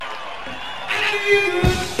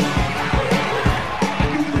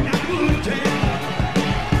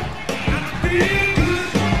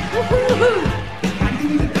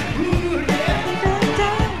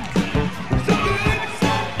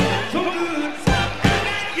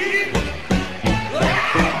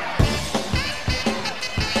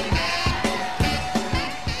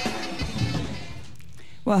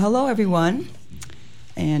Well, hello, everyone,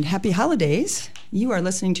 and happy holidays. You are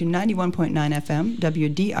listening to 91.9 FM,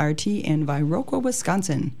 WDRT in Viroqua,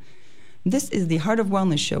 Wisconsin. This is the Heart of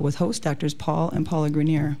Wellness Show with hosts Drs. Paul and Paula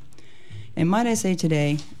Grenier. And might I say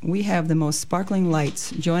today, we have the most sparkling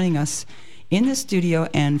lights joining us in the studio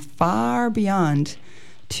and far beyond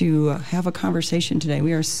to have a conversation today.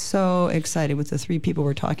 We are so excited with the three people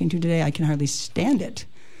we're talking to today. I can hardly stand it.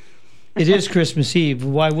 It is Christmas Eve.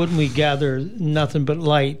 Why wouldn't we gather nothing but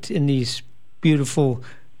light in these beautiful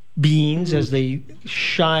beings as they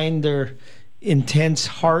shine their intense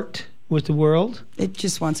heart with the world? It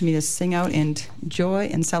just wants me to sing out in joy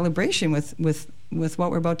and celebration with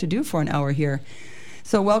what we're about to do for an hour here.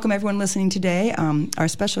 So welcome everyone listening today. Our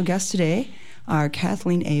special guests today are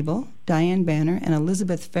Kathleen Abel, Diane Banner, and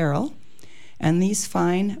Elizabeth Farrell. And these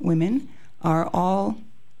fine women are all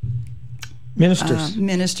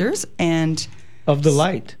ministers and of the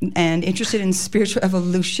light, and interested in spiritual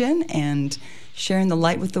evolution and sharing the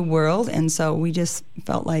light with the world. And so we just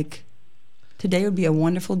felt like today would be a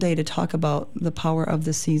wonderful day to talk about the power of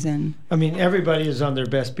the season. I mean, everybody is on their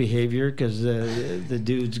best behavior because the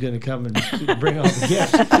dude's going to come and bring all the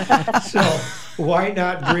gifts. So why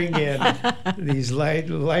not bring in these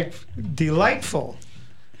delightful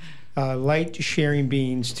light-sharing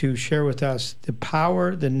beings to share with us the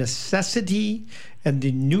power, the necessity, and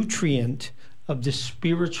the nutrient of the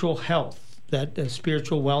spiritual health, that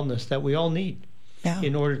spiritual wellness that we all need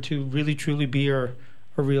in order to really, truly be our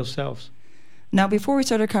real selves. Now, before we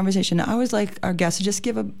start our conversation, I always like our guests to just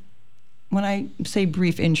give when I say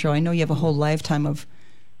brief intro, I know you have a whole lifetime of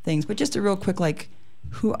things, but just a real quick, like,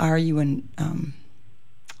 who are you and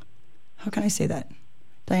how can I say that?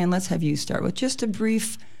 Diane, let's have you start with just a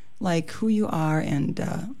brief, like, who you are and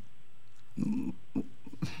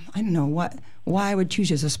I don't know why I would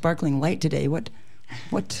choose you as a sparkling light today. What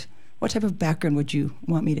type of background would you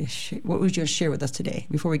want me to share? What would you share with us today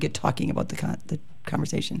before we get talking about the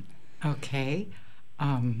conversation? Okay.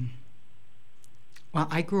 Well,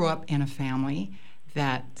 I grew up in a family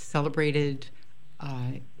that celebrated,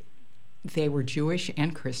 they were Jewish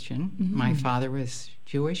and Christian. Mm-hmm. My father was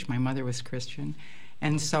Jewish, my mother was Christian.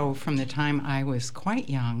 And so from the time I was quite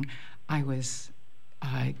young, I was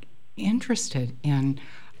interested in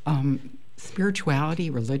spirituality,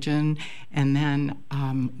 religion, and then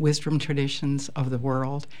wisdom traditions of the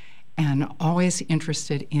world, and always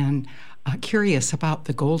interested in, curious about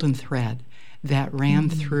the golden thread that ran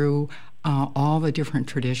through all the different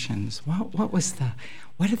traditions. What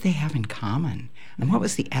did they have in common? And what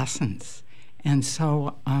was the essence? And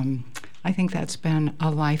so I think that's been a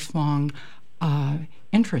lifelong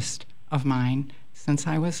interest of mine since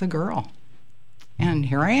I was a girl. And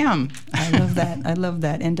here I am. I love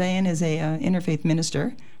that. And Diane is a interfaith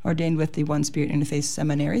minister ordained with the One Spirit Interfaith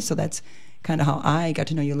Seminary. So that's kind of how I got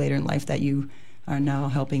to know you later in life, that you are now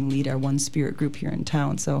helping lead our One Spirit group here in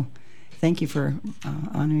town. So thank you for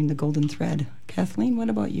honoring the golden thread. Kathleen, what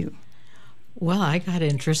about you? Well, I got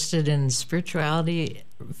interested in spirituality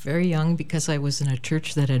very young because I was in a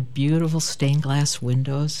church that had beautiful stained glass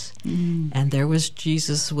windows. And there was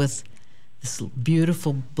Jesus with this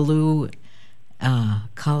beautiful blue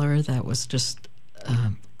color that was just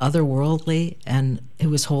otherworldly, and it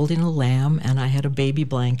was holding a lamb, and I had a baby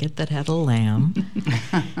blanket that had a lamb.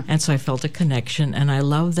 And so I felt a connection, and I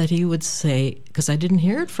love that he would say, because I didn't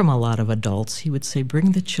hear it from a lot of adults, he would say,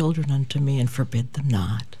 "Bring the children unto me and forbid them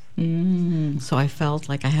not." So I felt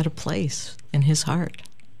like I had a place in his heart.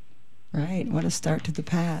 Right. What a start to the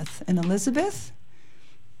path. And Elizabeth?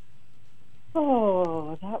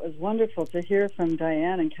 Oh, that was wonderful to hear from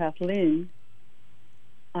Diane and Kathleen.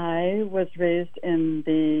 I was raised in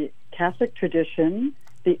the Catholic tradition,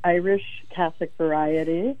 the Irish Catholic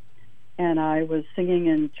variety, and I was singing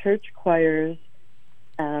in church choirs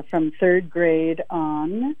from third grade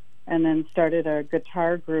on, and then started a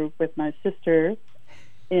guitar group with my sister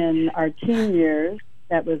in our teen years.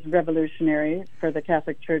 That was revolutionary for the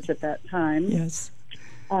Catholic Church at that time. Yes.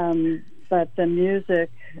 But the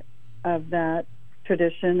music of that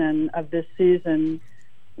tradition and of this season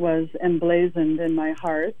was emblazoned in my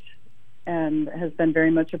heart and has been very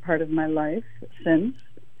much a part of my life since.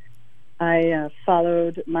 I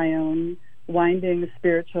followed my own winding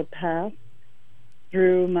spiritual path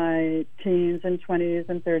through my teens and 20s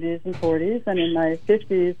and 30s and 40s, and in my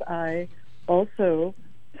 50s I also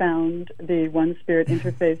found the One Spirit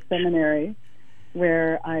Interfaith Seminary,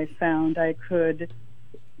 where I found I could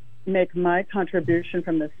make my contribution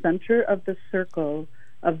from the center of the circle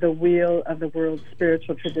of the wheel of the world's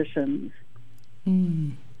spiritual traditions.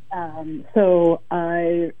 So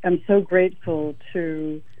I am so grateful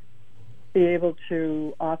to be able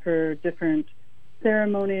to offer different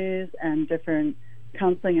ceremonies and different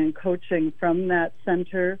counseling and coaching from that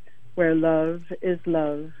center where love is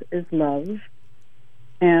love is love.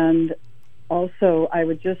 And also, I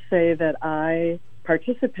would just say that I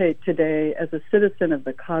participate today as a citizen of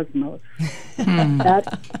the cosmos.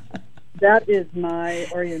 That is my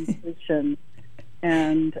orientation,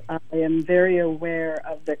 and I am very aware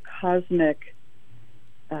of the cosmic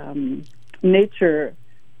nature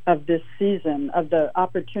of this season, of the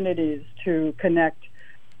opportunities to connect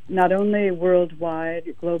not only worldwide,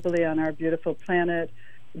 globally on our beautiful planet,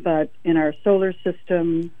 but in our solar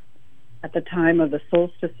system at the time of the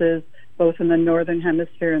solstices, both in the northern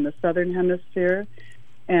hemisphere and the southern hemisphere,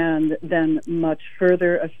 and then much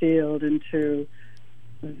further afield into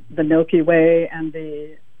the Milky Way and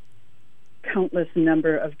the countless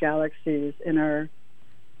number of galaxies in our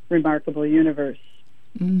remarkable universe.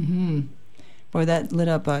 Mm-hmm. Boy, that lit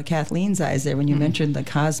up Kathleen's eyes there when you mentioned the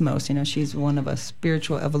cosmos. You know, she's one of a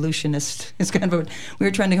spiritual evolutionist. It's kind of we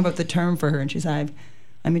were trying to come up with the term for her, and she said,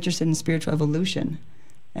 I'm interested in spiritual evolution.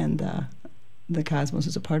 And the cosmos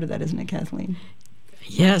is a part of that, isn't it, Kathleen?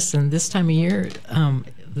 Yes, and this time of year,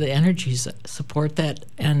 the energies support that.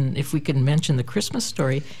 And if we can mention the Christmas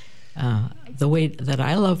story, the way that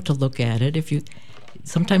I love to look at it,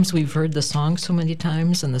 sometimes we've heard the song so many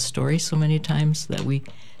times and the story so many times that we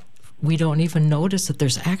don't even notice that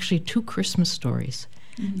there's actually two Christmas stories.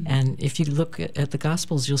 Mm-hmm. And if you look at the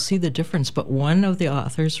Gospels, you'll see the difference. But one of the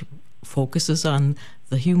authors focuses on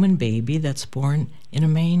the human baby that's born in a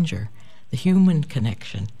manger, the human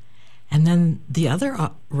connection. And then the other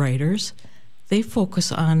writers, they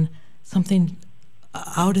focus on something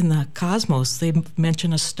out in the cosmos. They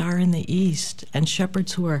mention a star in the east and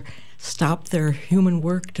shepherds who are stopped their human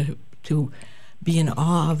work to be in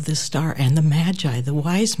awe of this star, and the magi, the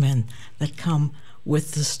wise men that come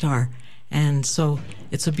with the star. And so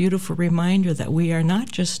it's a beautiful reminder that we are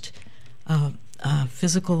not just a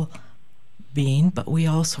physical being, but we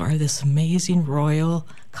also are this amazing, royal,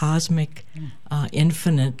 cosmic,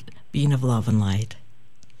 infinite being of love and light.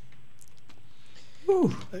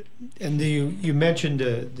 Ooh. And you mentioned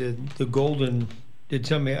the golden, did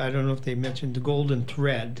somebody, I don't know if they mentioned the golden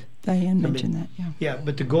thread. Diane mentioned that, yeah. Yeah,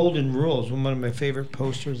 but the golden rules, one of my favorite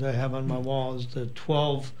posters I have on my wall is the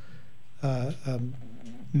 12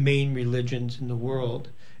 main religions in the world.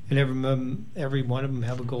 And every one of them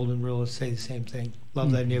have a golden rule that say the same thing.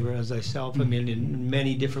 Love thy neighbor as thyself. I mean, in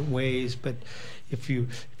many different ways, but if you're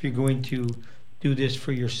going to do this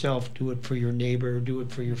for yourself, do it for your neighbor, do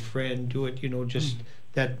it for your friend, do it, just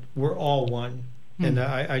that we're all one. And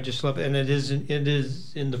I just love it. And it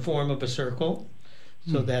is in the form of a circle.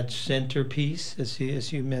 So that centerpiece, as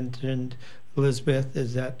you mentioned, Elizabeth,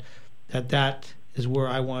 is that is where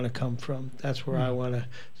I want to come from. That's where I want to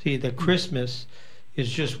see that Christmas is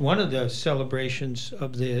just one of the celebrations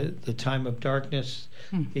of the time of darkness,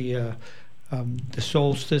 the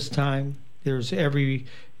solstice time. There's every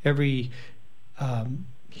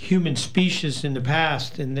human species in the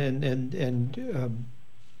past and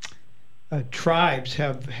tribes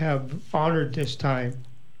have honored this time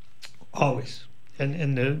always.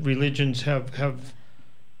 And the religions have I don't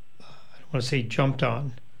want to say jumped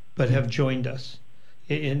on, but have joined us,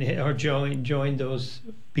 or joined those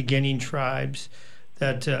beginning tribes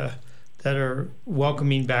that are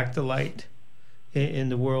welcoming back the light in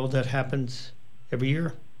the world that happens every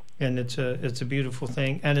year, and it's a beautiful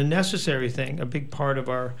thing and a necessary thing, a big part of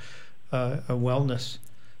our wellness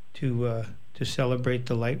to celebrate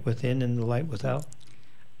the light within and the light without.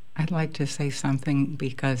 I'd like to say something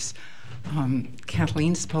because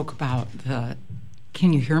Kathleen spoke about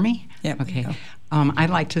can you hear me? Yeah. Okay. I'd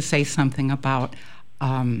like to say something about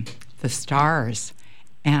the stars.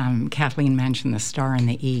 Kathleen mentioned the star in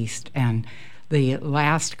the east, and the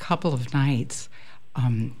last couple of nights,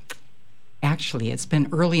 actually it's been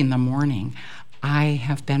early in the morning, I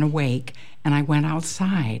have been awake, and I went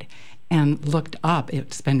outside and looked up.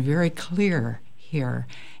 It's been very clear here.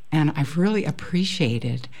 And I've really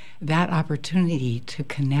appreciated that opportunity to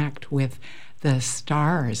connect with the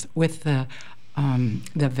stars, with the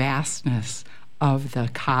vastness of the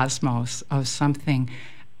cosmos, of something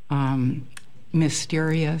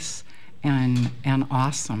mysterious and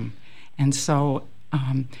awesome. And so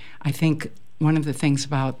I think one of the things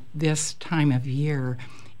about this time of year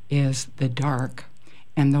is the dark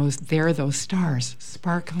and those stars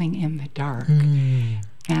sparkling in the dark.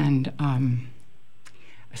 And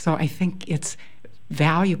so I think it's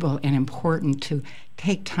valuable and important to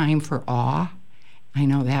take time for awe. I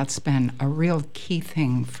know that's been a real key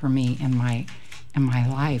thing for me in my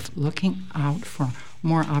life, looking out for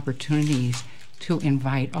more opportunities to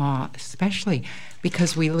invite awe, especially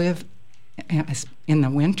because we live in the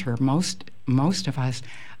winter. Most of us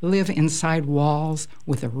live inside walls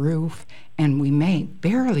with a roof, and we may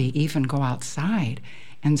barely even go outside.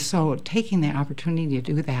 And so taking the opportunity to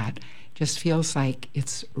do that just feels like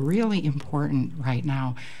it's really important right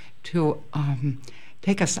now to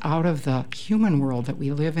take us out of the human world that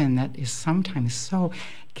we live in that is sometimes so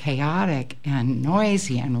chaotic and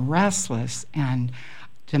noisy and restless and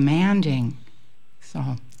demanding. So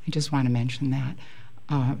I just want to mention that.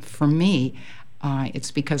 For me,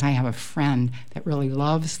 it's because I have a friend that really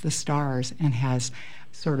loves the stars and has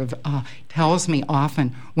sort of tells me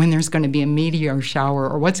often when there's going to be a meteor shower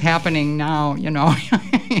or what's happening now,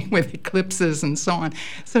 with eclipses and so on.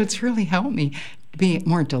 So it's really helped me to be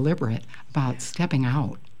more deliberate about stepping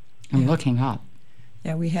out and looking up.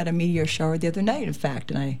 Yeah, we had a meteor shower the other night, in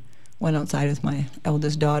fact, and I went outside with my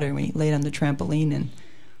eldest daughter, and we laid on the trampoline, and,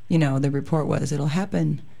 the report was it'll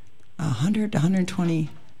happen 100 to 120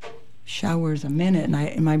 showers a minute, and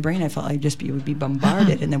in my brain I felt like it would be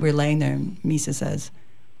bombarded, and then we're laying there, and Misa says,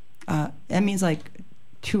 that means like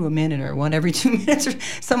 2 a minute or 1 every 2 minutes or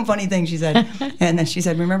some funny thing she said. And then she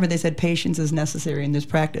said, remember they said patience is necessary in this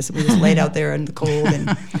practice. We just laid out there in the cold,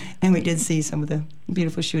 and we did see some of the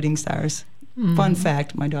beautiful shooting stars. Fun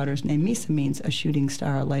fact, my daughter's name Misa means a shooting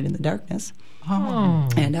star, a light in the darkness.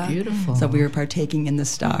 And beautiful. So we were partaking in the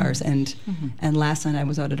stars, and last night I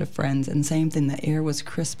was out at a friend's, and same thing, the air was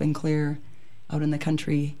crisp and clear out in the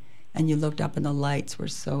country, and you looked up and the lights were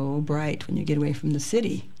so bright when you get away from the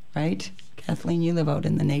city, right? Kathleen, you live out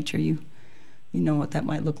in the nature. You know what that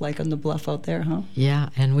might look like on the bluff out there, huh? Yeah,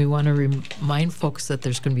 and we want to remind folks that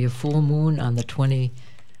there's going to be a full moon on the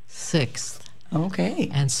 26th. Okay.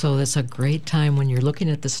 And so that's a great time when you're looking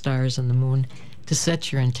at the stars and the moon to set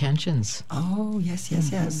your intentions. Oh, yes.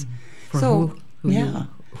 For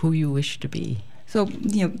who you wish to be. So,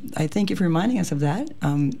 I thank you for reminding us of that,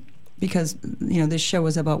 because, this show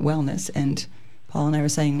is about wellness, and Paul and I were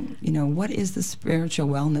saying, what is the spiritual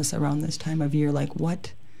wellness around this time of year? Like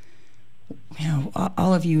what,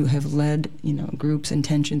 all of you have led, groups,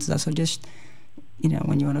 intentions, so just,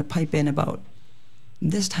 when you want to pipe in about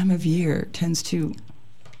this time of year tends to,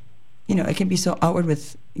 it can be so outward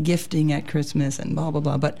with gifting at Christmas and blah, blah,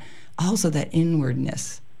 blah, but also that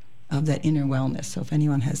inwardness of that inner wellness. So if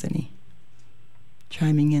anyone has any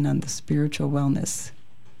chiming in on the spiritual wellness.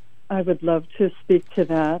 I would love to speak to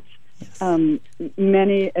that. Yes.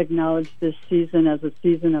 Many acknowledge this season as a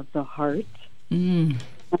season of the heart. And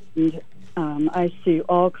I see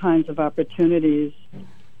all kinds of opportunities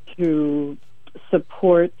to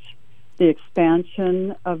support the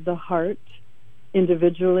expansion of the heart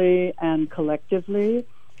individually and collectively.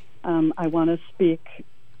 I want to speak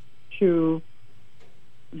to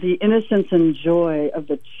the innocence and joy of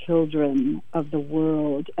the children of the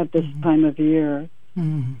world at this time of year.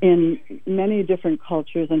 In many different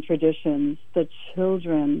cultures and traditions, the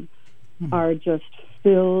children are just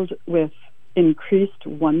filled with increased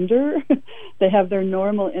wonder. They have their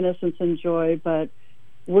normal innocence and joy, but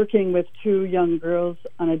working with 2 young girls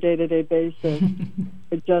on a day-to-day basis,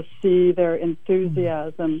 I just see their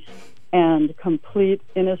enthusiasm and complete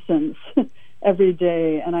innocence every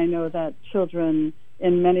day. And I know that children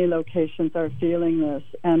in many locations are feeling this.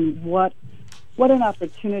 And what an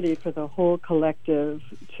opportunity for the whole collective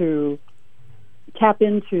to tap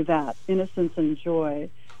into that innocence and joy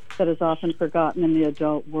that is often forgotten in the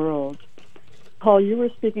adult world. Paul, you were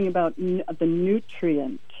speaking about the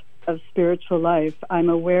nutrient of spiritual life. I'm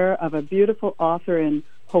aware of a beautiful author in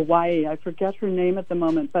Hawaii. I forget her name at the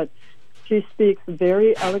moment, but she speaks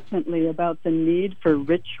very eloquently about the need for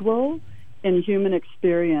ritual in human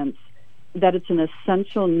experience, that it's an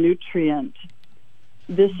essential nutrient.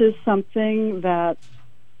 This is something that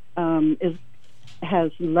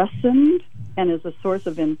has lessened and is a source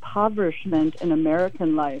of impoverishment in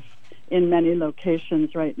American life in many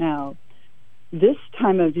locations right now. This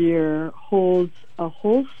time of year holds a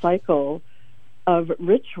whole cycle of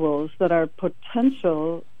rituals that are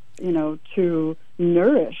potential, to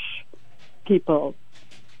nourish people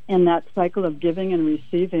in that cycle of giving and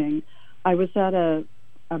receiving. I was at a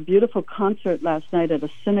beautiful concert last night at a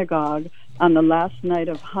synagogue on the last night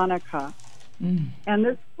of Hanukkah. And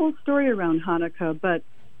there's a whole story around Hanukkah, but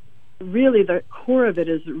really the core of it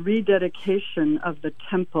is rededication of the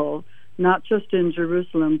temple not just in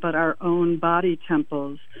Jerusalem, but our own body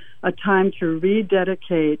temples, a time to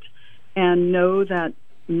rededicate and know that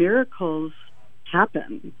miracles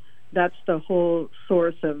happen. That's the whole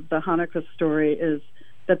source of the Hanukkah story, is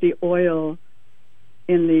that the oil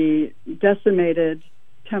in the decimated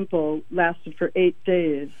temple lasted for 8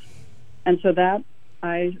 days. And so that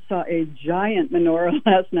I saw a giant menorah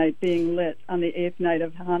last night being lit on the 8th night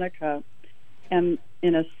of Hanukkah. And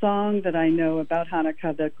in a song that I know about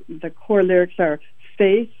Hanukkah, the core lyrics are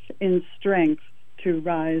faith in strength to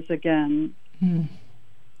rise again.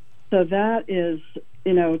 So that is,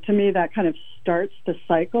 to me, that kind of starts the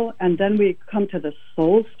cycle. And then we come to the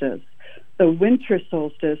solstice, the winter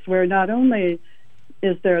solstice, where not only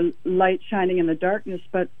is there light shining in the darkness,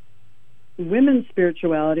 but women's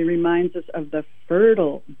spirituality reminds us of the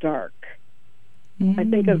fertile dark. I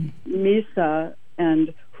think of Misa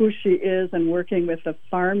and who she is, and working with the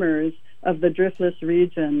farmers of the Driftless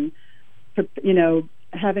region,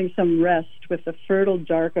 having some rest with the fertile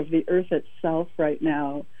dark of the earth itself right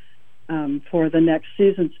now for the next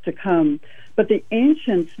seasons to come. But the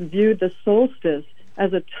ancients viewed the solstice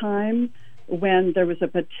as a time when there was a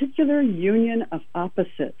particular union of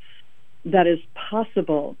opposites that is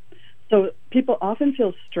possible. So people often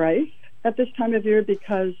feel strife at this time of year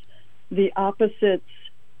because the opposites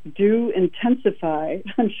do intensify.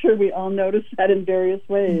 I'm sure we all notice that in various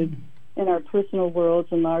ways in our personal worlds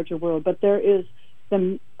and larger world. But there is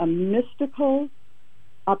a mystical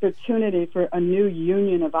opportunity for a new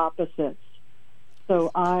union of opposites.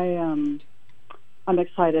 So I'm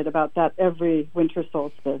excited about that every winter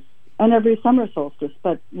solstice and every summer solstice.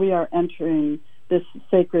 But we are entering this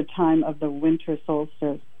sacred time of the winter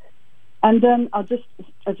solstice. And then I'll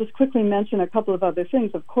just quickly mention a couple of other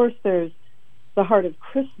things. Of course, there's the heart of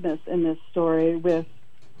Christmas in this story, with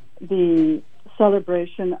the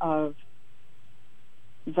celebration of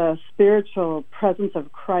the spiritual presence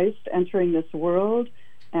of Christ entering this world,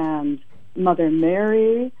 and Mother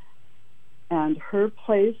Mary and her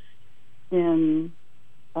place in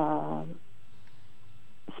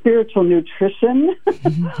spiritual nutrition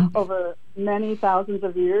over many thousands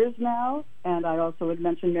of years now. And I also would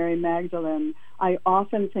mention Mary Magdalene. I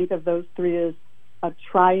often think of those three as a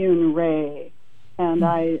triune ray. And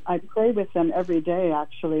I pray with them every day,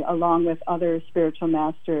 actually, along with other spiritual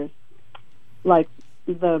masters like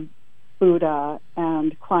the Buddha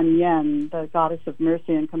and Kuan Yin, the goddess of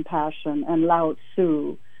mercy and compassion, and Lao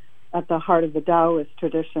Tzu at the heart of the Taoist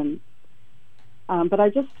tradition. But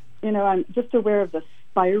I'm just aware of the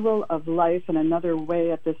spiral of life in another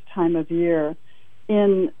way at this time of year.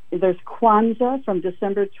 There's Kwanzaa from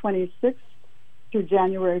December 26th through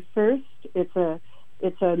January 1st.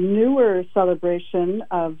 It's a newer celebration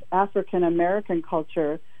of African American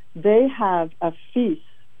culture. They have a feast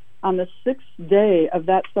on the 6th day of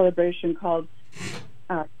that celebration called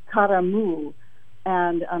Karamu,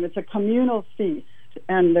 and it's a communal feast,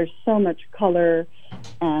 and there's so much color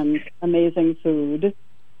and amazing food.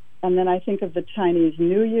 And then I think of the Chinese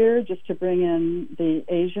New Year, just to bring in the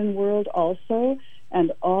Asian world also,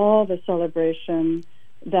 and all the celebration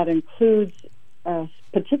that includes a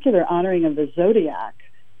particular honoring of the zodiac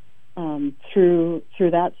through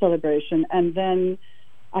that celebration. And then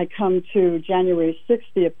I come to January 6th,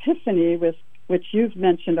 the Epiphany, which you've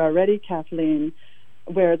mentioned already, Kathleen,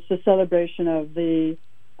 where it's the celebration of the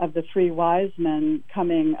three wise men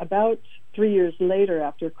coming about 3 years later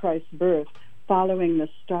after Christ's birth, following the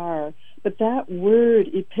star. But that word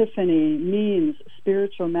epiphany means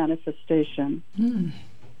spiritual manifestation.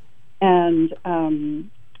 And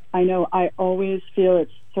I know I always feel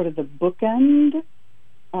it's sort of the bookend,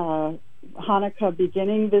 Hanukkah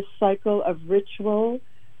beginning this cycle of ritual,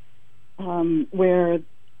 where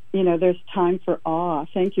there's time for awe.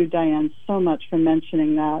 Thank you, Diane, so much for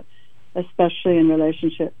mentioning that, especially in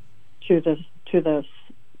relationship to the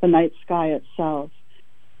night sky itself.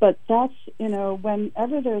 But that's,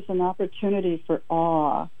 whenever there's an opportunity for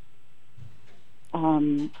awe,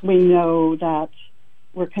 we know that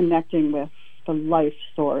we're connecting with the life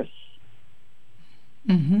source.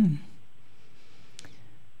 Mm-hmm.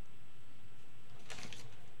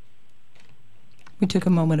 We took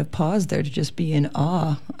a moment of pause there to just be in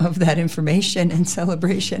awe of that information and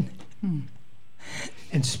celebration.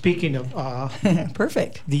 And speaking of awe,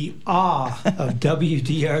 perfect. The awe of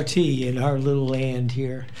WDRT in our little land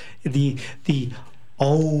here, the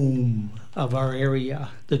om of our area,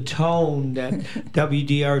 the tone that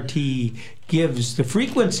WDRT gives, the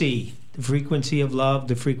frequency of love,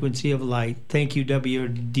 the frequency of light. Thank you,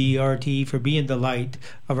 WDRT, for being the light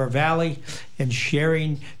of our valley and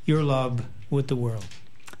sharing your love with the world.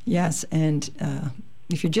 Yes, and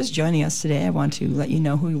if you're just joining us today, I want to let you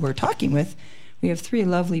know who we're talking with. We have three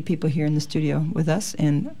lovely people here in the studio with us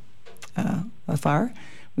and afar.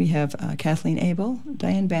 We have Kathleen Abel,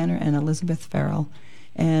 Diane Banner, and Elizabeth Farrell.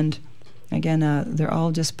 And again, they're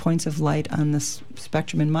all just points of light on this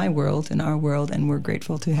spectrum in my world, in our world, and we're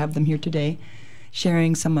grateful to have them here today,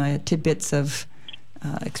 sharing some tidbits of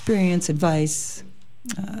experience, advice,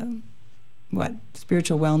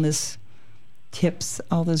 spiritual wellness tips,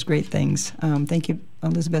 all those great things. Thank you,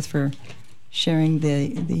 Elizabeth, for sharing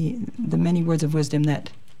the many words of wisdom that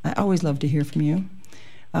I always love to hear from you.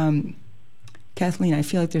 Kathleen, I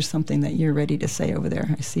feel like there's something that you're ready to say over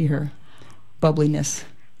there. I see her bubbliness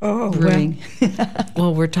brewing.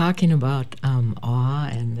 Well, we're talking about awe,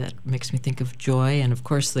 and that makes me think of joy, and of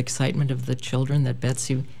course the excitement of the children that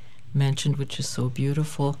Betsy mentioned, which is so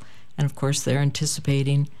beautiful. And of course they're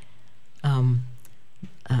anticipating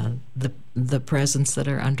the presents that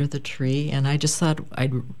are under the tree. And I just thought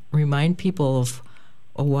I'd remind people of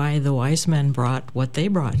why the wise men brought what they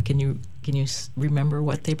brought. Can you remember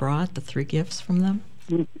what they brought, the 3 gifts from them?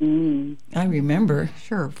 Mm-hmm. I remember.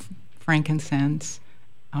 Sure. Frankincense,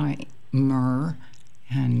 myrrh,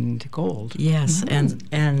 and gold. Yes, and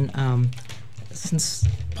since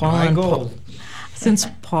Paula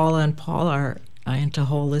and Paul are into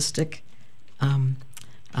holistic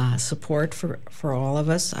support for all of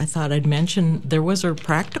us, I thought I'd mention there was a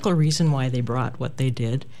practical reason why they brought what they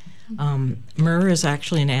did. Myrrh is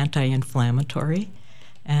actually an anti-inflammatory,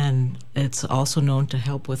 and it's also known to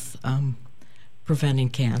help with preventing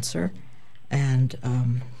cancer. And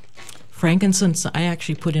frankincense I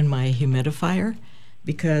actually put in my humidifier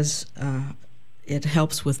because it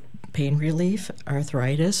helps with pain relief,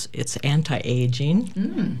 arthritis. It's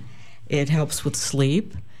anti-aging. It helps with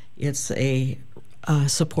sleep. It's a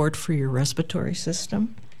support for your respiratory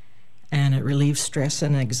system, and it relieves stress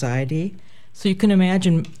and anxiety. So you can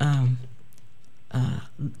imagine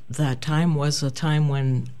that time was a time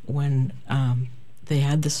when they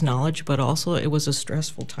had this knowledge, but also it was a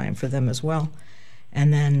stressful time for them as well.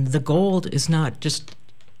 And then the gold is not just,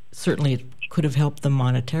 certainly it could have helped them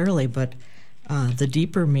monetarily, but the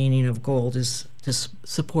deeper meaning of gold is to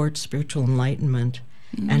support spiritual enlightenment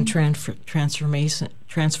and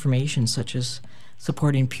transformation, such as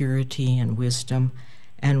supporting purity and wisdom.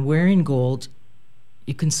 And wearing gold,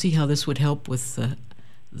 you can see how this would help with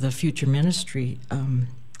the future ministry.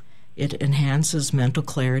 It enhances mental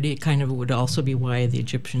clarity. It kind of would also be why the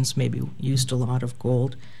Egyptians maybe used a lot of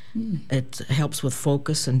gold. It helps with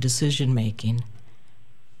focus and decision making.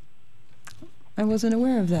 I wasn't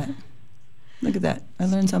aware of that. Look at that. I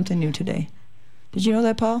learned something new today. Did you know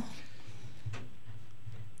that, Paul?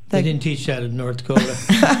 They didn't teach that in North Dakota.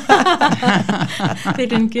 They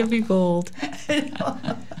didn't give you gold.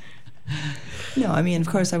 No, I mean, of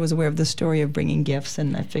course, I was aware of the story of bringing gifts,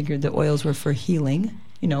 and I figured the oils were for healing,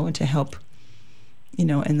 and to help,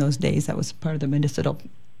 in those days. That was part of the medicinal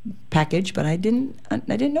package, but I didn't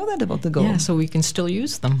know that about the gold. Yeah, so we can still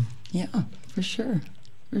use them. Yeah, for sure.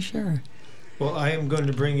 Well, I am going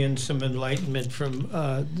to bring in some enlightenment from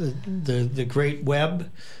the great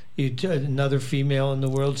web. Another female in the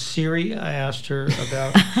world, Siri. I asked her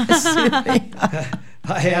about. I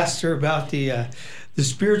asked her about the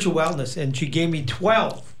spiritual wellness, and she gave me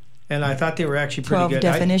 12, and I thought they were actually pretty 12 good.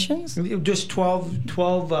 Definitions? Just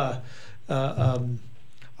 12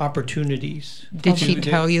 opportunities. Did she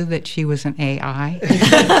tell you that she was an AI?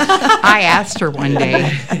 I asked her one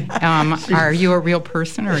day, "Are you a real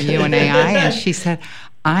person or are you an AI?" And she said,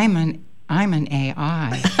 "I'm an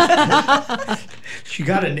AI." She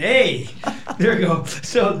got an A. There you go.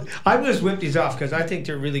 So I'm going to whip these off because I think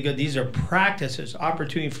they're really good. These are practices,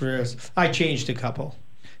 opportunity for us. I changed a couple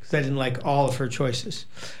because I didn't like all of her choices.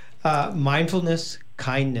 Mindfulness,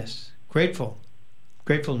 kindness,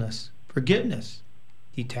 gratefulness, forgiveness,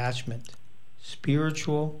 detachment,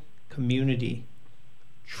 spiritual community,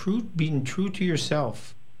 being true to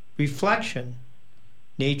yourself, reflection,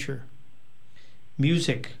 nature,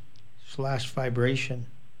 music / vibration,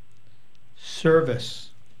 service,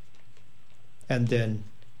 and then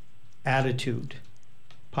attitude,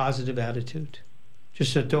 positive attitude.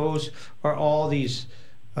 Just that those are all these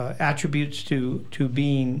attributes to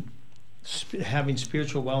having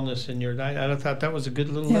spiritual wellness in your life. I thought that was a good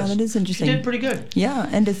little list. Yeah, that is interesting. She did pretty good. Yeah,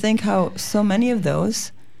 and to think how so many of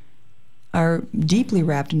those are deeply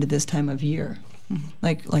wrapped into this time of year.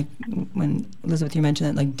 Like when, Elizabeth, you mentioned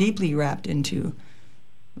that, like deeply wrapped into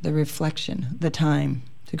the reflection, the time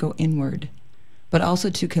to go inward, but also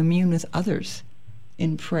to commune with others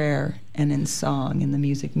in prayer and in song, in the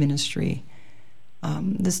music ministry.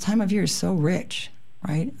 This time of year is so rich,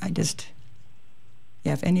 right?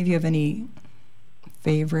 If any of you have any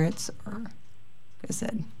favorites, or, like I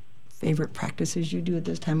said, favorite practices you do at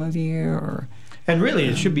this time of year, or? And really,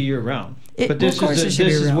 it should be year round. But this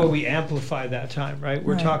is what we amplify that time, right?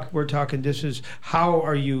 We're talking. This is how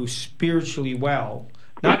are you spiritually well,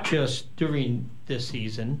 not just during this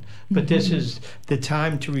season, but this is the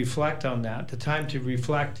time to reflect on that. The time to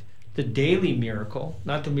reflect the daily miracle,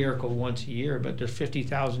 not the miracle once a year, but there's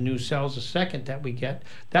 50,000 new cells a second that we get.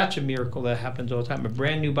 That's a miracle that happens all the time. A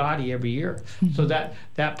brand new body every year. So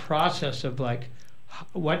that process of like,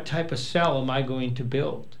 what type of cell am I going to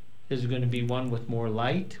build? Is it going to be one with more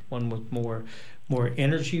light, one with more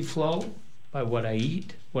energy flow by what I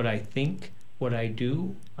eat, what I think, what I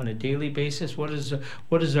do on a daily basis? What is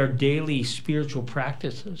our daily spiritual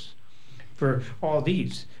practices for all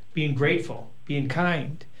these? Being grateful, being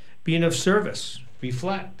kind, being of service,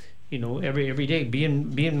 reflect, every day,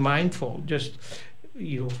 being mindful, just,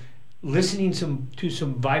 listening to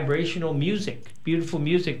some vibrational music, beautiful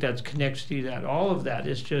music that connects to that. All of that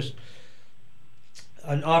is just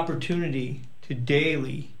an opportunity to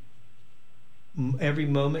daily, every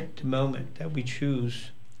moment to moment that we choose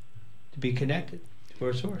to be connected to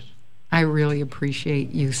our source. I really appreciate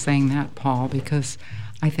you saying that, Paul, because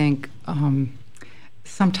I think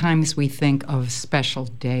sometimes we think of special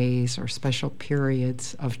days or special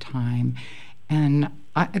periods of time, and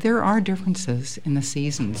there are differences in the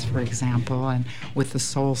seasons, for example, and with the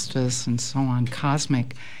solstice and so on,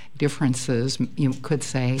 cosmic differences, you could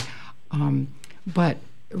say. But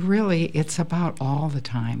really, it's about all the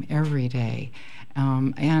time, every day.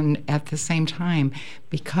 And at the same time,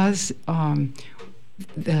 because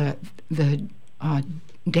the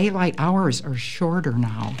daylight hours are shorter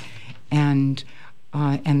now, and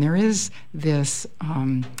there is this,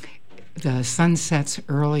 the sun sets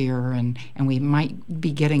earlier, and we might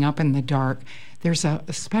be getting up in the dark. There's a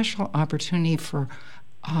special opportunity for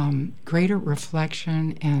greater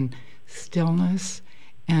reflection and stillness,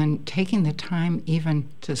 and taking the time even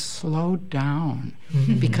to slow down,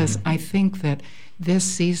 because I think that this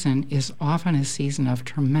season is often a season of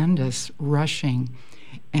tremendous rushing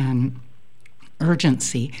and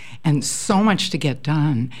urgency and so much to get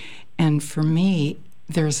done. And for me,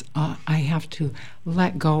 I have to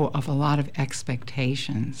let go of a lot of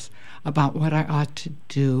expectations about what I ought to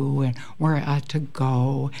do and where I ought to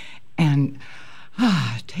go, and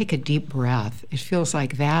take a deep breath. It feels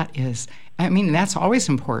like that's always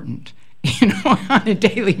important, on a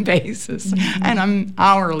daily basis and an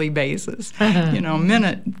hourly basis,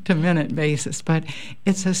 minute to minute basis. But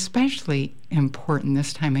it's especially important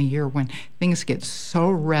this time of year when things get so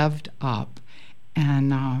revved up.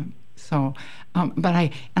 And but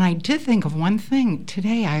I did think of one thing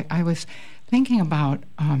today. I was thinking about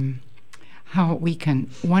how we can,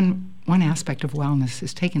 one aspect of wellness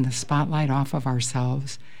is taking the spotlight off of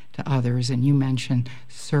ourselves to others, and you mentioned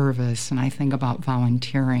service, and I think about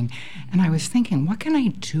volunteering, and I was thinking, what can I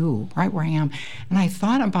do right where I am? And I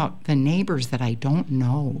thought about the neighbors that I don't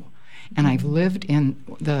know, and I've lived on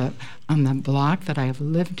the block that I've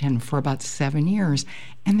lived in for about 7 years,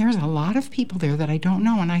 and there's a lot of people there that I don't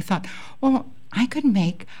know, and I thought, well, I could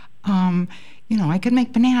make I could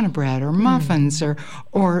make banana bread or muffins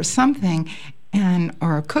or something,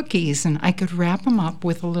 or cookies, and I could wrap them up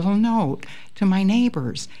with a little note to my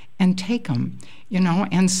neighbors and take them,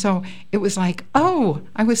 And so it was like, oh,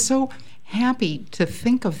 I was so happy to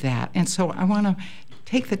think of that. And so I want to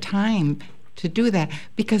take the time to do that,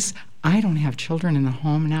 because I don't have children in the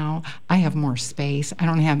home now. I have more space. I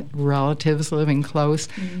don't have relatives living close.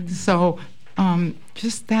 So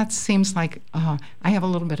just that seems like I have a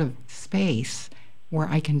little bit of space where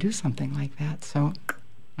I can do something like that. So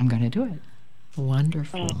I'm going to do it.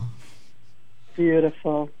 Wonderful. Oh,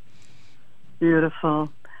 beautiful.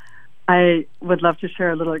 Beautiful. I would love to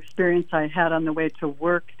share a little experience I had on the way to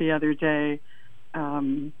work the other day.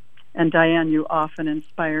 And Diane, you often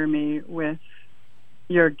inspire me with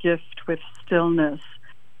your gift with stillness.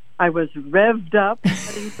 I was revved up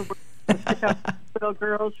heading to work to pick up little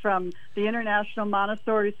girls from the International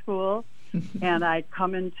Montessori School, and I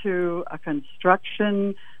come into a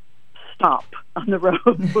construction stop on the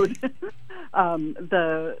road.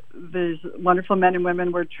 These wonderful men and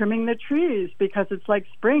women were trimming the trees because it's like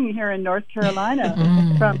spring here in North Carolina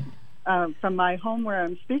from my home where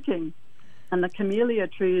I'm speaking. And the camellia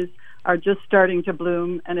trees are just starting to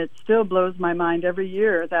bloom, and it still blows my mind every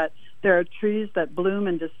year that there are trees that bloom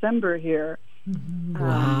in December here.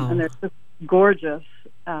 Wow. And they're just gorgeous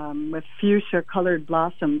with fuchsia-colored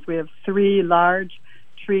blossoms. We have 3 large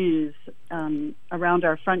trees around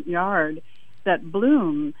our front yard that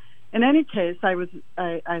bloom. In any case, I was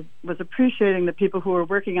appreciating the people who were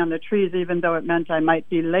working on the trees, even though it meant I might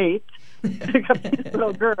be late pick up these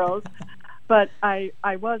little girls. But I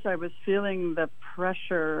was feeling the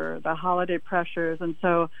pressure, the holiday pressures, and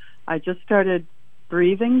so I just started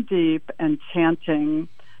breathing deep and chanting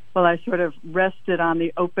while I sort of rested on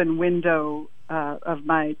the open window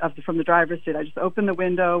from the driver's seat. I just opened the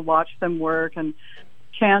window, watched them work, and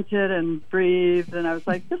chanted and breathed. And I was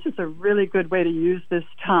like, this is a really good way to use this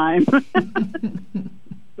time,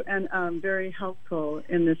 and very helpful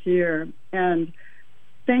in this year. And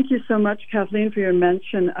thank you so much, Kathleen, for your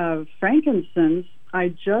mention of frankincense. I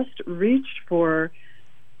just reached for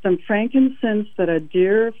some frankincense that a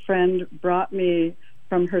dear friend brought me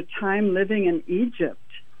from her time living in Egypt.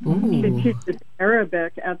 Ooh. She teaches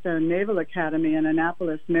Arabic at the Naval Academy in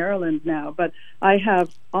Annapolis, Maryland now, but I have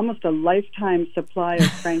almost a lifetime supply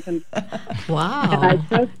of frankincense. Wow.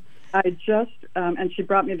 And I just and she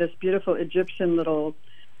brought me this beautiful Egyptian little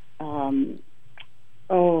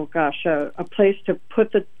a place to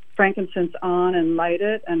put the frankincense on and light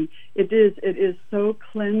it, and it is so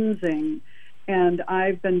cleansing. And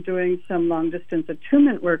I've been doing some long-distance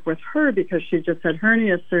attunement work with her because she just had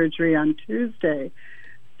hernia surgery on Tuesday.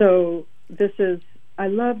 So I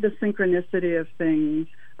love the synchronicity of things.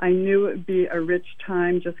 I knew it would be a rich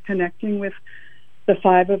time just connecting with the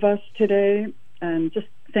five of us today. And just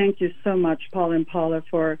thank you so much, Paul and Paula,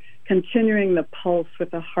 for continuing the pulse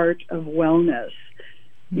with a heart of wellness.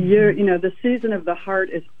 Mm-hmm. The season of the heart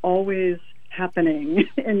is always happening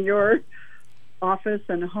in your office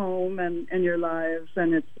and home and in your lives,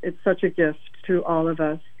 and it's such a gift to all of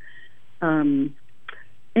us.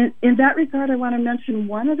 In that regard, I want to mention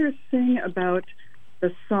one other thing about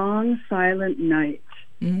the song Silent Night,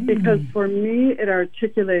 because for me it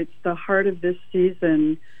articulates the heart of this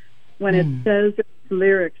season when it says in its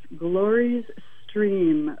lyrics, glories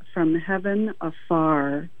stream from heaven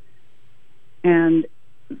afar. And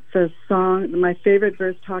the song, my favorite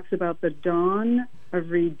verse, talks about the dawn of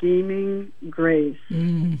redeeming grace.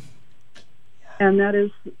 And that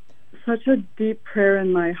is such a deep prayer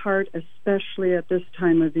in my heart, especially at this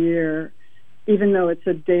time of year, even though it's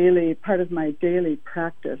a daily part of my daily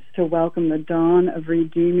practice to welcome the dawn of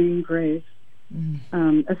redeeming grace,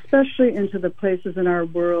 especially into the places in our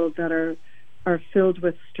world that are filled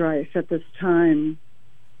with strife at this time.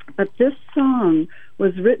 But this song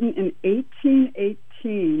was written in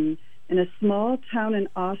 1818 in a small town in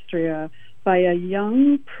Austria by a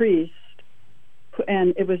young priest,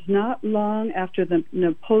 and it was not long after the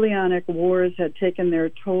Napoleonic Wars had taken their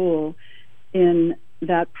toll in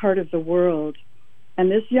that part of the world. And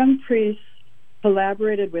this young priest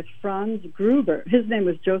collaborated with Franz Gruber. His name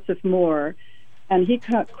was Joseph Moore, and he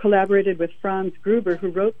collaborated with Franz Gruber, who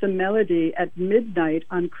wrote the melody at midnight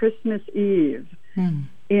on Christmas Eve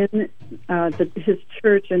in his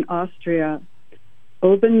church in Austria,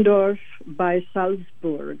 Obendorf by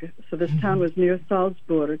Salzburg. So this town was near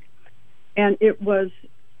Salzburg. And it was,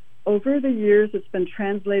 over the years, it's been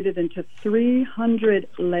translated into 300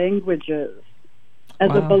 languages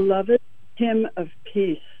as a beloved hymn of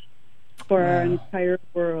peace for our entire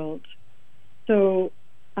world. So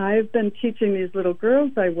I've been teaching these little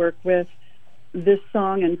girls I work with this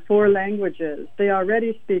song in 4 languages. They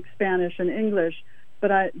already speak Spanish and English,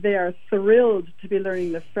 but they are thrilled to be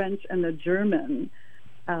learning the French and the German.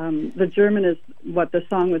 The German is what the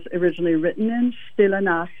song was originally written in, Stille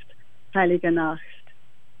Nacht, Heilige Nacht,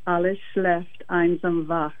 alles schläft, einsam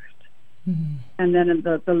wacht. And then in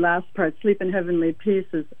the last part, Sleep in Heavenly Peace,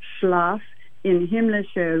 is Schlaf in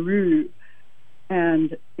himmlische Ruhe.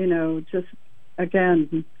 And, just,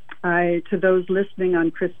 again, to those listening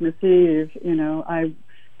on Christmas Eve,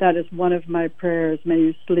 that is one of my prayers, may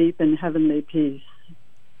you sleep in heavenly peace.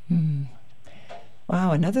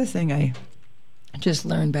 Wow, another thing I just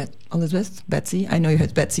learned, Betsy, I know you're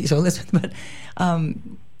Betsy, so Elizabeth, but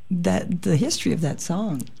that the history of that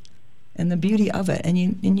song and the beauty of it, and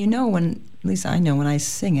you know, when, at least I know when I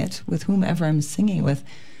sing it with whomever I'm singing with,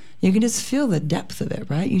 you can just feel the depth of it,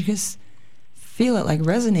 right? You just feel it like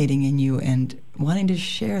resonating in you and wanting to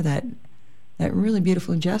share that really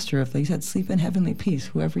beautiful gesture of, like you said, sleep in heavenly peace,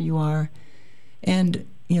 whoever you are. And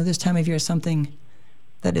this time of year is something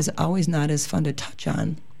that is always not as fun to touch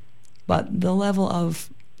on, but the level of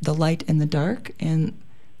the light and the dark and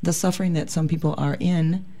the suffering that some people are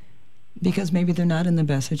in because maybe they're not in the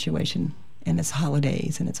best situation, and it's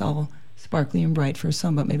holidays and it's all sparkly and bright for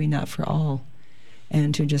some, but maybe not for all.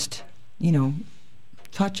 And to just,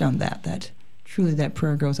 touch on that truly that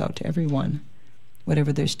prayer goes out to everyone,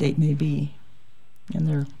 whatever their state may be, and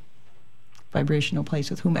their vibrational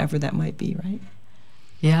place with whomever that might be, right?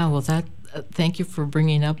 Yeah, well, thank you for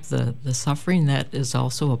bringing up the suffering that is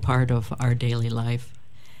also a part of our daily life,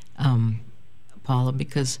 Paula,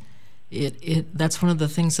 because that's one of the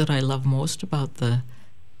things that I love most about the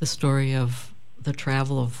story of the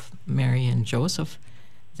travel of Mary and Joseph.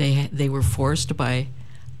 They were forced by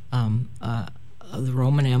the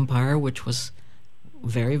Roman Empire, which was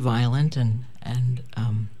very violent, and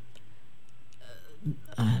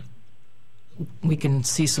we can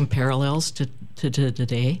see some parallels to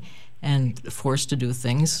today, and forced to do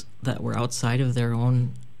things that were outside of their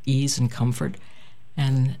own ease and comfort,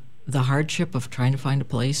 and the hardship of trying to find a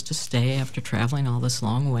place to stay after traveling all this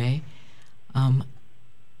long way. And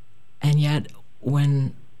yet,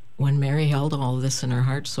 when Mary held all of this in her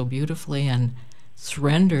heart so beautifully and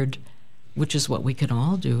surrendered, which is what we can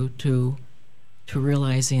all do, to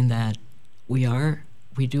realizing that we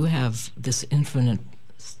do have this infinite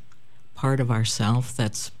part of ourself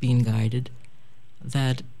that's being guided,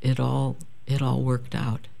 that it all worked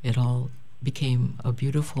out. It all became a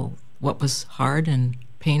beautiful, what was hard and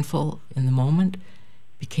painful in the moment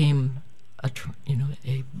became a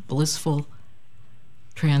blissful,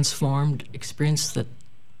 transformed experience that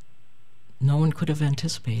no one could have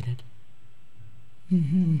anticipated.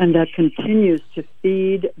 Mm-hmm. And that continues to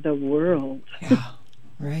feed the world. Yeah,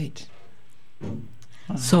 right.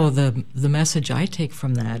 So the message I take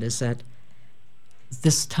from that is that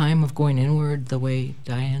this time of going inward, the way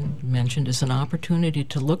Diane mentioned, is an opportunity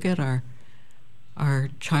to look at our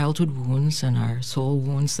childhood wounds and our soul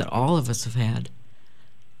wounds that all of us have had.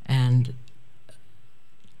 And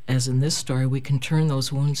as in this story, we can turn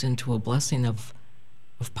those wounds into a blessing of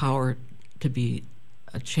power to be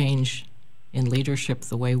a change in leadership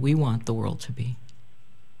the way we want the world to be.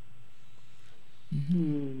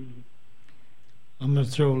 Mm-hmm. I'm going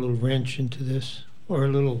to throw a little wrench into this, or a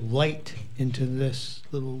little light into this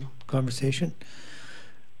little conversation.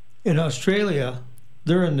 In Australia,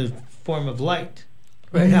 they're in the form of light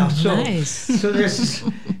right now. So, nice. So there's,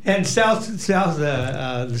 and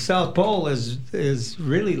the South Pole is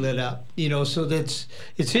really lit up. So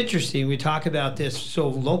it's interesting. We talk about this so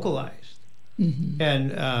localized, mm-hmm.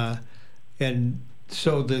 and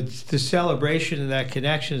so the celebration and that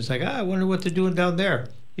connection is like, I wonder what they're doing down there.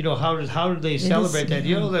 How do they celebrate that?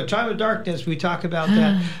 The time of darkness, we talk about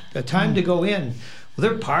that, the time to go in. Well,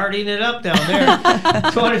 they're partying it up down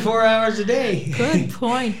there 24 hours a day. Good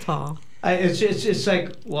point, Paul. It's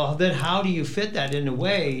like, well, then how do you fit that in a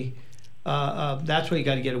way? That's why you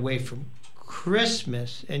got to get away from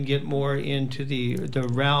Christmas and get more into the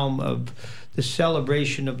realm of the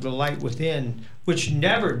celebration of the light within, which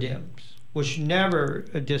never dims, which never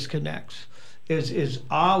disconnects. Is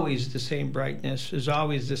always the same brightness, is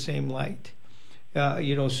always the same light.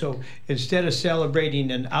 So instead of celebrating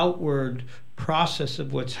an outward process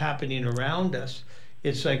of what's happening around us,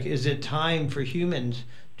 it's like, is it time for humans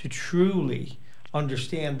to truly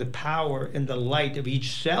understand the power and the light of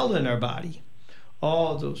each cell in our body?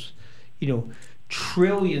 All those,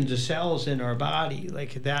 trillions of cells in our body,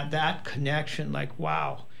 like that connection, like,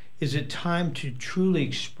 wow, is it time to truly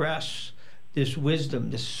express this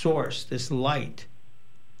wisdom, this source, this light,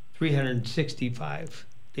 365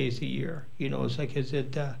 days a year? It's like, is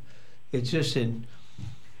it? It's just in,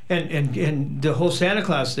 and the whole Santa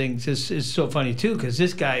Claus thing is so funny too, because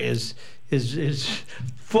this guy is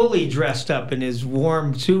fully dressed up in his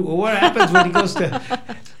warm suit. Well, what happens when he goes to?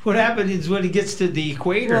 What happens when he gets to the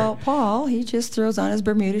equator? Well, Paul, he just throws on his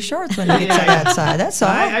Bermuda shorts when he gets to that side. That's all.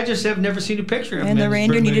 I just have never seen a picture of him. And the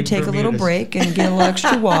reindeer need to take a little break and get a little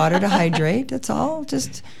extra water to hydrate. That's all.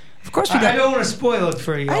 Just, of course, I don't want to spoil it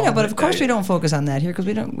for you. I know, but of course we don't focus on that here because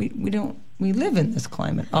we live in this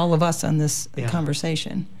climate. All of us on this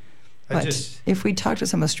conversation. But if we talk to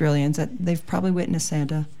some Australians, that they've probably witnessed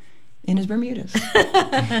Santa in his Bermudas.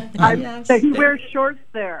 Yes. He wears shorts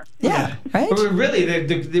there. Yeah, right? But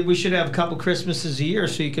really, we should have a couple Christmases a year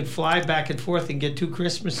so you could fly back and forth and get 2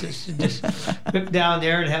 Christmases and just whip down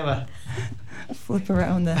there and have a flip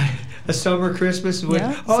around a summer Christmas.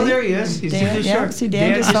 There he is. He's in his shorts. See,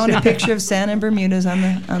 Dan just found a picture of Santa in Bermudas on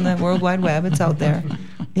the World Wide Web. It's out there.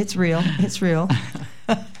 It's real. It's real.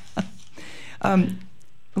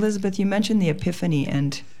 Elizabeth, you mentioned the Epiphany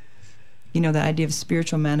and the idea of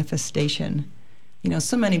spiritual manifestation.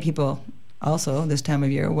 So many people also this time of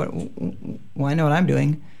year, I know what I'm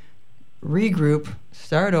doing. Regroup,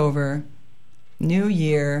 start over, new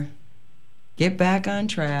year, get back on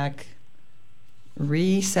track,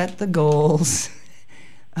 reset the goals,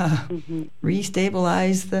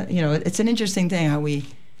 restabilize it's an interesting thing how we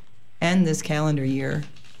end this calendar year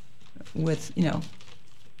with,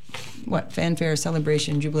 fanfare,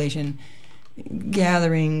 celebration, jubilation,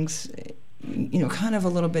 gatherings, kind of a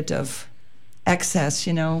little bit of excess,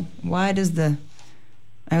 Why does I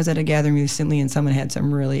was at a gathering recently and someone had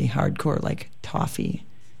some really hardcore, like, toffee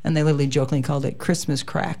And they literally jokingly called it Christmas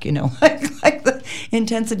crack, like the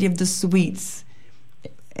intensity of the sweets.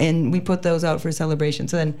 And we put those out for celebration.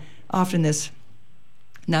 So then often this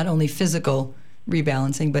not only physical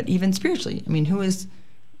rebalancing, but even spiritually. I mean,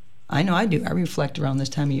 I know I do. I reflect around this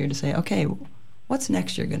time of year to say, okay, what's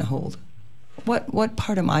next year going to hold? What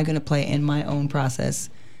part am I going to play in my own process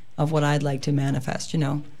of what I'd like to manifest,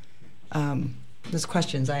 There's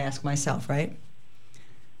questions I ask myself, right?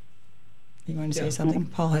 You want to say something?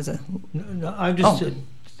 Paul has a... No, I'm just...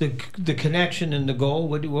 The connection and the goal.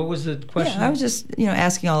 What was the question? Yeah, I was just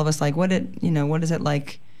asking all of us, like, what is it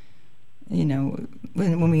like,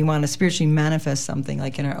 when we want to spiritually manifest something,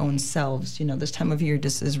 like in our own selves. This time of year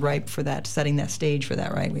just is ripe for that, setting that stage for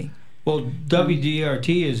that, right? Well,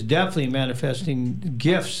 WDRT is definitely manifesting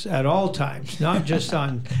gifts at all times, not just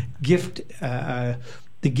on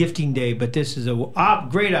the gifting day, but this is a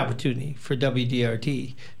great opportunity for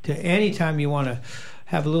WDRT to anytime you want to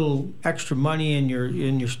have a little extra money in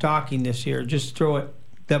your stocking this year, just throw it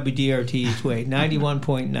WDRT's way.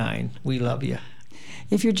 91.9. We love you.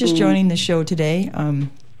 If you're just joining the show today,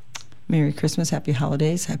 Merry Christmas, Happy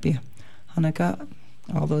Holidays, Happy Hanukkah,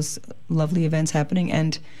 all those lovely events happening.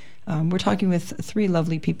 And we're talking with three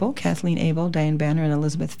lovely people, Kathleen Abel, Diane Banner, and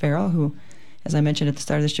Elizabeth Farrell, who, as I mentioned at the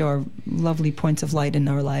start of the show, are lovely points of light in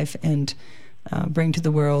our life and bring to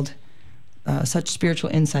the world such spiritual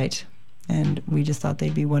insight. And we just thought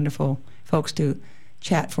they'd be wonderful folks to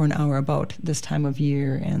chat for an hour about this time of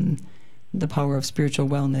year and the power of spiritual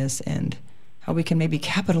wellness and how we can maybe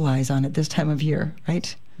capitalize on it this time of year,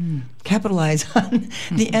 right? Capitalize on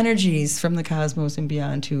the energies from the cosmos and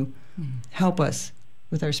beyond to help us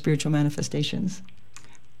with our spiritual manifestations.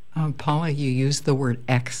 Paula, you used the word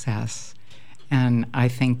excess, and I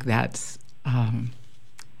think that's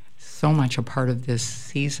so much a part of this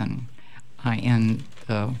season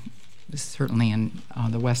certainly in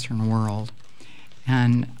the Western world,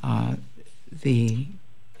 and the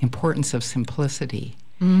importance of simplicity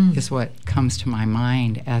is what comes to my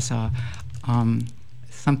mind as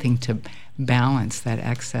something to balance that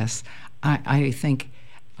excess. I think,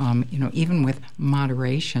 even with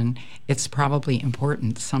moderation, it's probably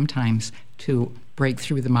important sometimes to break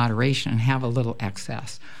through the moderation and have a little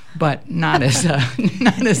excess, but not as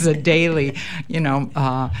a daily,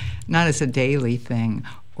 not as a daily thing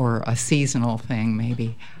or a seasonal thing,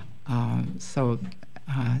 maybe.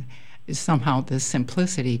 Somehow the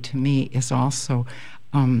simplicity to me is also,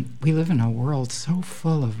 we live in a world so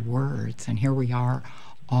full of words, and here we are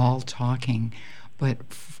all talking, but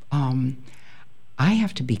I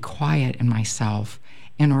have to be quiet in myself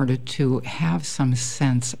in order to have some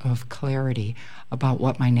sense of clarity about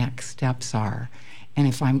what my next steps are. And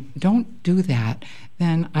if I don't do that,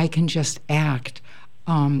 then I can just act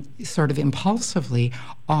sort of impulsively.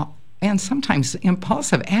 And sometimes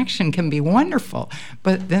impulsive action can be wonderful,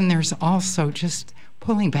 but then there's also just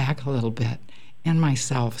pulling back a little bit in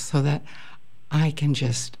myself so that I can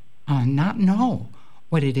just not know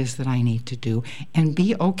what it is that I need to do and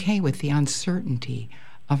be okay with the uncertainty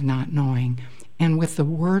of not knowing and with the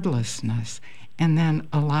wordlessness, and then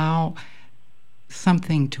allow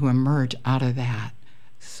something to emerge out of that.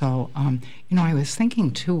 So, I was thinking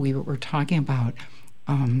too, we were talking about,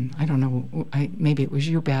 I don't know, maybe it was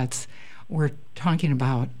you, Bets, we're talking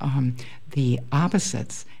about the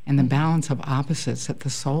opposites and the balance of opposites at the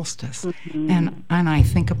solstice. And I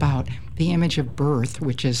think about the image of birth,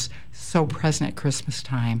 which is so present at Christmas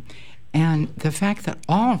time, and the fact that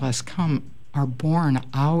all of us are born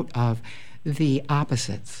out of the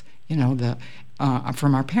opposites,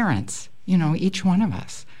 from our parents, each one of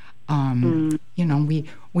us.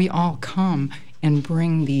 We all come and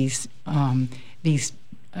bring these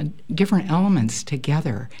different elements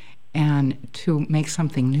together and to make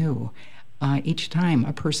something new each time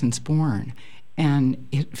a person's born. And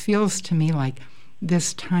it feels to me like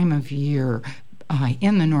this time of year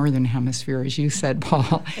in the Northern Hemisphere, as you said,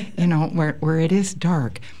 Paul, where it is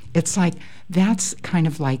dark, it's like that's kind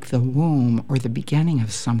of like the womb or the beginning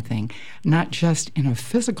of something, not just in a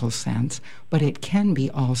physical sense, but it can be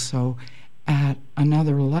also at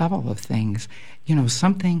another level of things,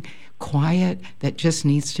 something quiet that just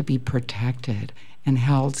needs to be protected and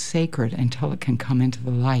held sacred until it can come into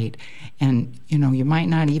the light. And, you might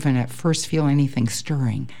not even at first feel anything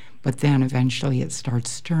stirring, but then eventually it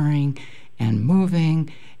starts stirring and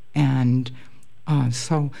moving. And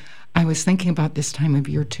so I was thinking about this time of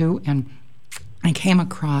year too, and I came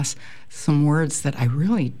across some words that I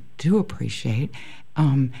really do appreciate,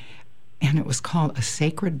 and it was called a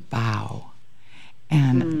sacred bow.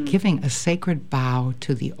 And giving a sacred bow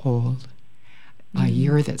to the old, a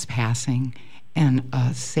year that's passing, and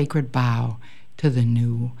a sacred bow to the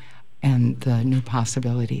new and the new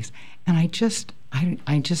possibilities. And I just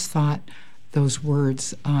thought those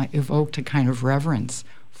words evoked a kind of reverence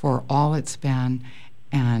for all it's been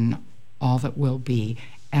and all that will be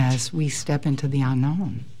as we step into the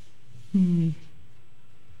unknown. Mm-hmm.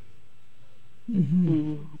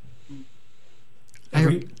 Mm-hmm.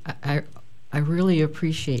 I really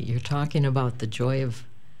appreciate you talking about the joy of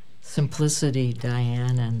simplicity,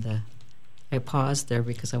 Diane, and I paused there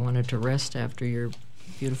because I wanted to rest after your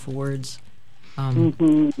beautiful words. And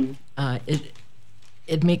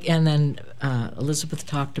then Elizabeth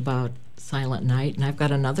talked about Silent Night, and I've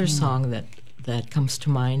got another song that comes to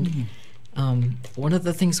mind. One of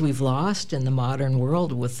the things we've lost in the modern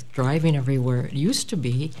world with driving everywhere, it used to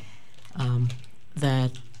be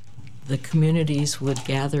that the communities would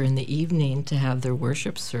gather in the evening to have their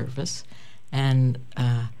worship service, and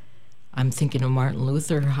I'm thinking of Martin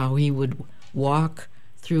Luther, how he would walk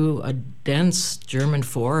through a dense German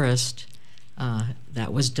forest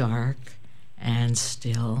that was dark and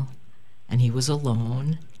still, and he was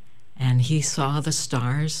alone, and he saw the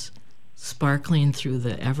stars sparkling through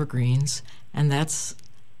the evergreens, and that's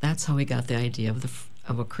how he got the idea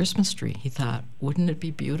of a Christmas tree. He thought, wouldn't it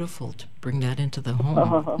be beautiful to bring that into the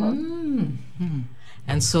home?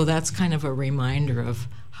 And so that's kind of a reminder of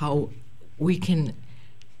how we can,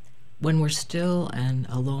 when we're still and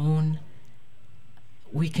alone,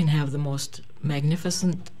 we can have the most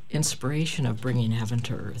magnificent inspiration of bringing heaven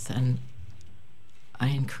to earth. And I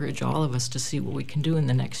encourage all of us to see what we can do in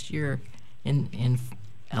the next year in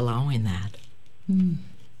allowing that.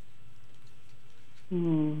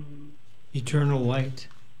 Eternal light,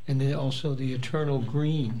 and then also the eternal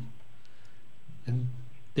green. And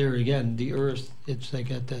there again, the earth, it's like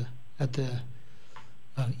at the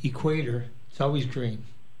equator, it's always green.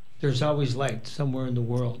 There's always light somewhere in the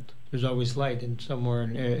world. There's always light in somewhere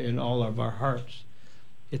in all of our hearts.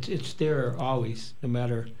 It's there always, no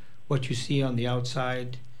matter what you see on the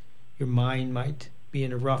outside. Your mind might be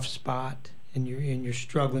in a rough spot, and you're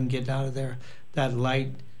struggling to get out of there. That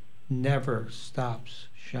light never stops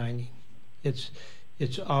shining. It's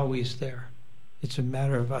always there. It's a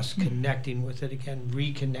matter of us connecting with it again,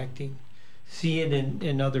 reconnecting, seeing it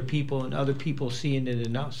in other people, and other people seeing it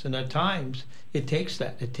in us. And at times, it takes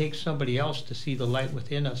that. It takes somebody else to see the light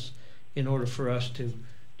within us in order for us to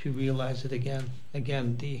realize it again.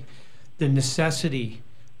 Again, the necessity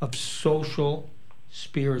of social,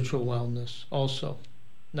 spiritual wellness also.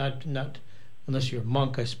 Not unless you're a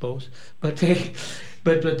monk, I suppose. But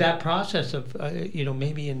that process of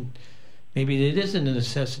maybe it isn't a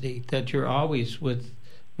necessity that you're always with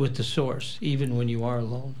the source, even when you are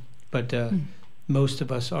alone. But most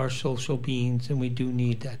of us are social beings, and we do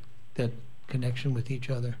need that connection with each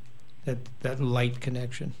other, that light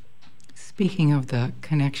connection. Speaking of the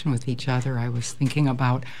connection with each other, I was thinking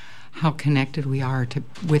about how connected we are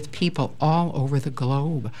with people all over the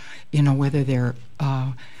globe. Whether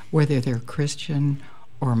they're Christian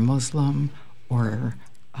or Muslim or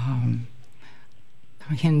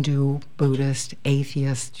Hindu, Buddhist,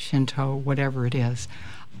 atheist, Shinto, whatever it is.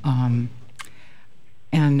 And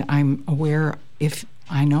I'm aware,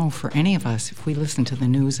 I know for any of us, if we listen to the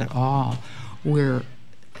news at all, we're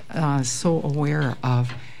so aware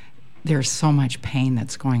of there's so much pain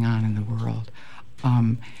that's going on in the world.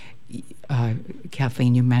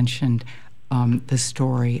 Kathleen, you mentioned the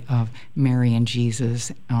story of Mary and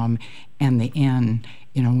Jesus and the inn,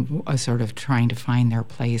 sort of trying to find their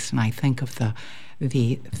place. And I think of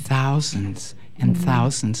the thousands and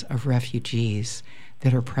thousands of refugees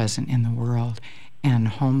that are present in the world, and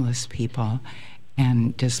homeless people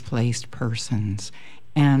and displaced persons.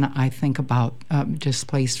 And I think about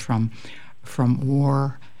displaced from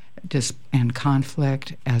war and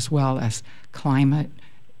conflict, as well as climate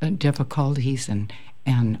difficulties and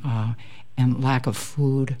lack of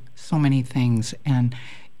food, so many things. And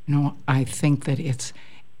I think that it's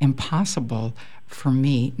impossible for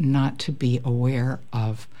me not to be aware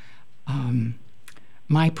of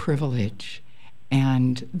my privilege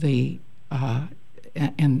and the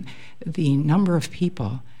number of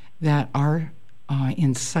people that are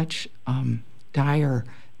in such dire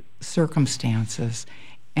circumstances.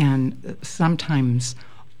 And sometimes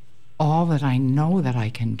all that I know that I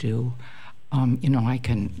can do, I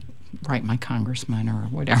can write my congressman or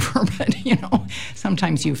whatever, but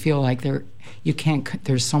sometimes you feel like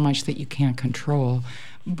there's so much that you can't control,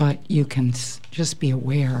 but you can just be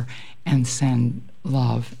aware and send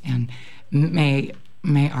love, and may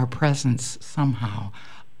our presence somehow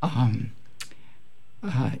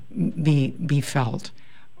be felt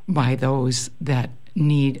by those that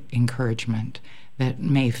need encouragement, that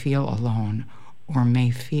may feel alone or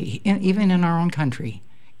may feel, even in our own country,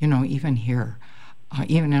 even here,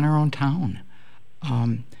 even in our own town.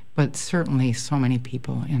 But certainly so many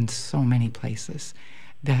people in so many places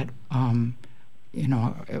that,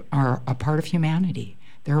 are a part of humanity.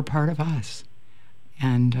 They're a part of us.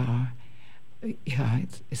 And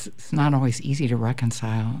it's not always easy to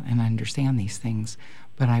reconcile and understand these things,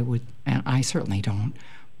 but and I certainly don't,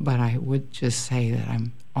 but I would just say that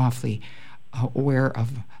I'm awfully aware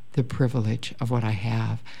of the privilege of what I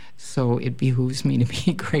have. So it behooves me to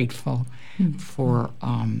be grateful for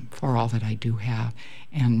all that I do have,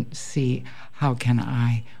 and see how can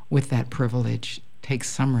I, with that privilege, take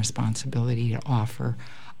some responsibility to offer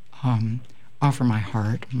my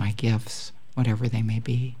heart, my gifts, whatever they may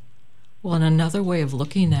be. Well, and another way of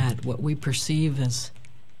looking at what we perceive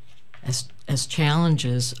as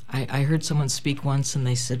challenges, I heard someone speak once, and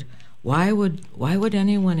they said, why would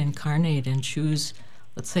anyone incarnate and choose,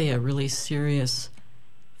 let's say, a really serious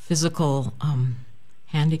physical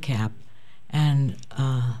handicap? And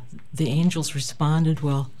the angels responded,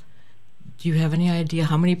 well, do you have any idea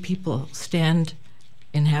how many people stand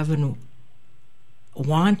in heaven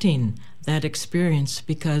wanting that experience?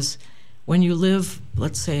 Because when you live,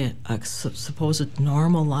 let's say, a supposed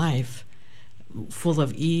normal life, full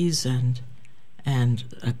of ease and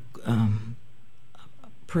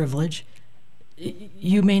privilege,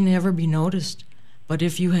 you may never be noticed. But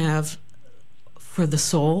if you have, for the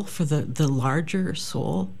soul, for the larger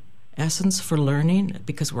soul essence, for learning,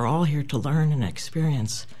 because we're all here to learn and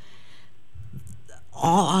experience,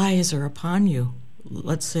 all eyes are upon you.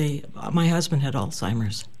 Let's say my husband had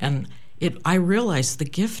Alzheimer's, and I realized the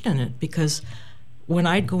gift in it, because when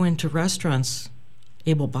I'd go into restaurants,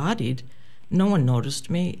 able-bodied, no one noticed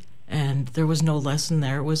me, and there was no lesson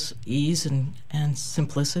there. It was ease and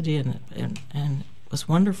simplicity, and it was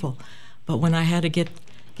wonderful. But when I had to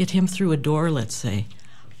get him through a door, let's say,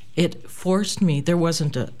 it forced me. There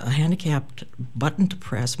wasn't a handicapped button to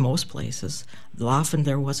press most places. Often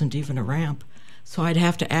there wasn't even a ramp. So I'd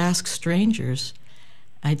have to ask strangers.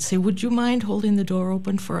 I'd say, would you mind holding the door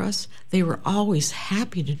open for us? They were always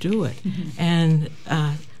happy to do it. Mm-hmm. And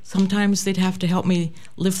sometimes they'd have to help me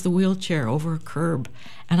lift the wheelchair over a curb.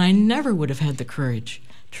 And I never would have had the courage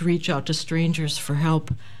to reach out to strangers for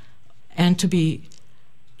help, and to be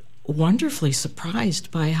wonderfully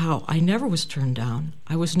surprised by how I never was turned down.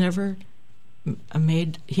 I was never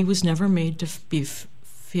he was never made to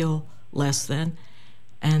feel less than.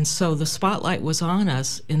 And so the spotlight was on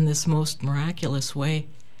us in this most miraculous way,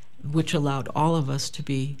 which allowed all of us to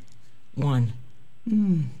be one.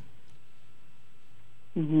 Mm.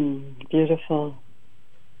 Mm-hmm. Beautiful.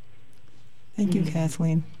 Thank you,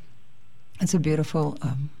 Kathleen. It's a beautiful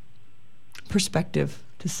perspective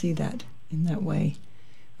to see that in that way.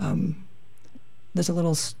 There's a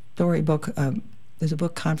little storybook. There's a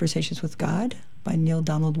book, Conversations with God, by Neil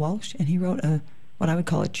Donald Walsh, and he wrote what I would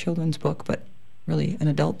call a children's book, but really an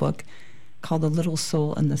adult book, called The Little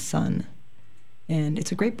Soul and the Sun. And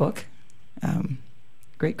it's a great book.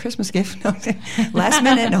 Great Christmas gift. Last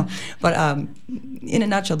minute, no. But in a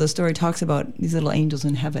nutshell, the story talks about these little angels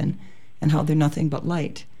in heaven and how they're nothing but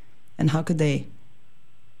light. And how could they,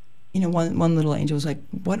 one little angel was like,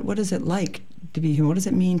 what is it like to be human? What does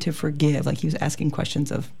it mean to forgive? Like, he was asking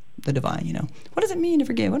questions of the divine, What does it mean to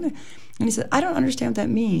forgive? And he said, I don't understand what that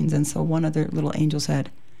means. And so one other little angel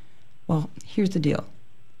said, well, here's the deal.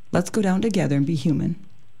 Let's go down together and be human.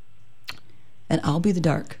 And I'll be the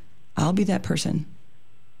dark. I'll be that person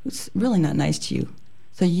who's really not nice to you.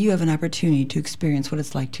 So you have an opportunity to experience what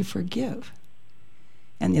it's like to forgive.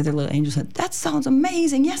 And the other little angel said, that sounds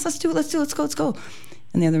amazing. Yes, let's do it. Let's go.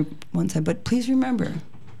 And the other one said, but please remember,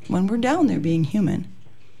 when we're down there being human,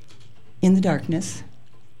 in the darkness,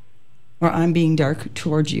 or I'm being dark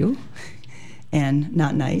towards you and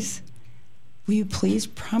not nice, will you please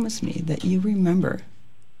promise me that you remember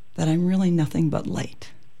that I'm really nothing but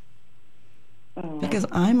light? Because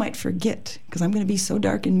I might forget, because I'm going to be so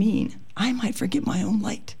dark and mean, I might forget my own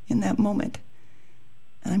light in that moment.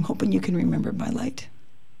 And I'm hoping you can remember my light.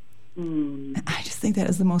 And I just think that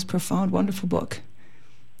is the most profound, wonderful book.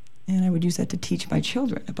 And I would use that to teach my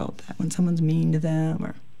children about that when someone's mean to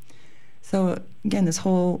them. So again, this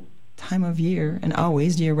whole time of year, and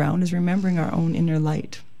always year-round, is remembering our own inner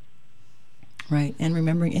light, right? And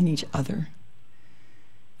remembering in each other,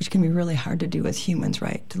 which can be really hard to do as humans,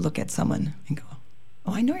 right? To look at someone and go,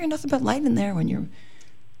 oh, I know you're nothing but light in there, when you're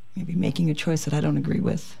maybe making a choice that I don't agree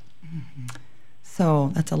with. Mm-hmm.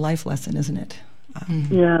 So that's a life lesson, isn't it?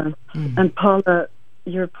 Yeah. Mm-hmm. And Paula,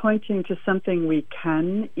 you're pointing to something we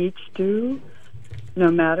can each do, no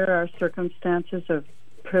matter our circumstances of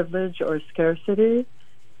privilege or scarcity.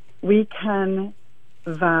 we can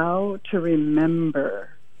vow to remember.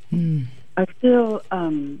 Mm. I feel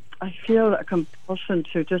a compulsion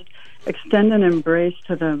to just extend an embrace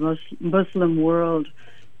to the Muslim world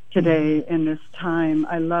today in this time.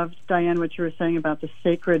 I loved, Diane, what you were saying about the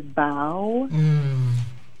sacred vow.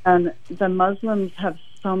 And the Muslims have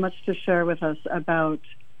so much to share with us about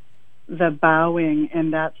the bowing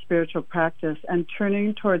in that spiritual practice and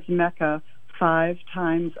turning towards Mecca 5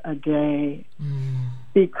 times a day.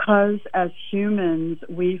 Because as humans,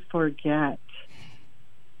 we forget.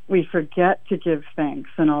 We forget to give thanks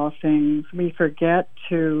in all things. We forget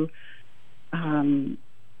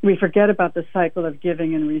about the cycle of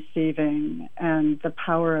giving and receiving and the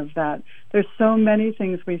power of that. There's so many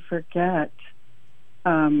things we forget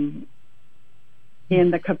in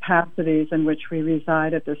the capacities in which we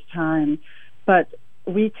reside at this time. But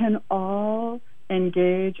we can all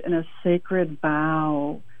engage in a sacred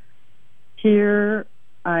vow. Here,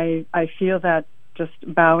 I feel that just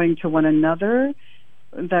bowing to one another,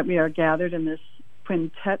 that we are gathered in this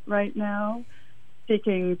quintet right now,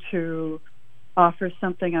 seeking to offer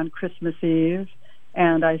something on Christmas Eve.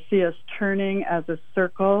 And I see us turning as a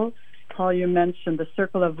circle. Paul, you mentioned the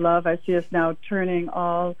circle of love. I see us now turning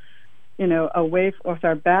all, away with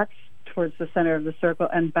our backs towards the center of the circle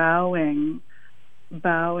and bowing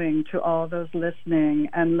to all those listening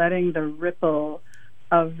and letting the ripple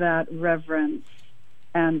of that reverence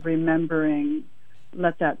and remembering,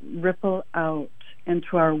 let that ripple out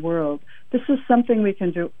into our world. This is something we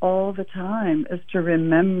can do all the time, is to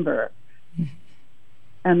remember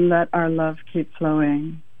and let our love keep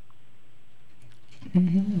flowing.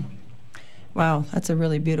 Mm-hmm. Wow, that's a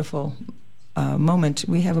really beautiful moment.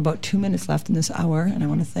 We have about 2 minutes left in this hour, and I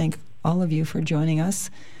want to thank all of you for joining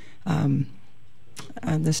us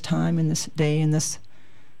at this time, in this day, in this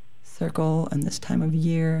circle, and this time of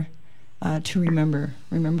year, to remember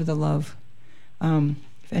the love.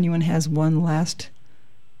 If anyone has one last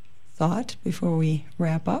thought before we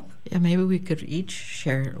wrap up. Yeah, maybe we could each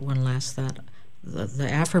share one last thought.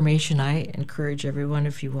 The affirmation I encourage everyone,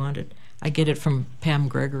 if you want it, I get it from Pam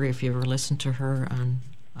Gregory, if you ever listen to her on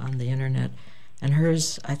the internet. And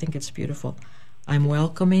hers, I think it's beautiful. I'm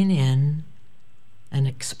welcoming in an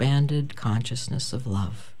expanded consciousness of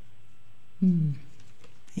love.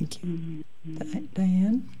 Thank you.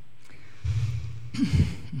 Diane?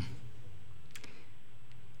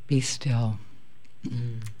 Be still.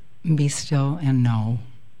 Be still and know.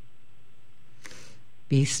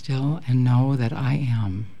 Be still and know that I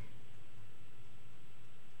am.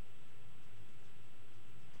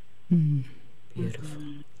 Beautiful.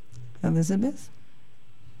 Elizabeth?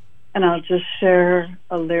 And I'll just share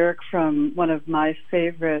a lyric from one of my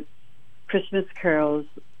favorite Christmas carols.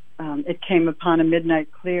 It Came Upon a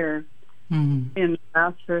Midnight Clear. In the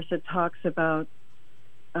last verse, it talks about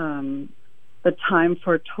the time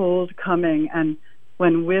foretold coming, and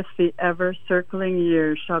when with the ever-circling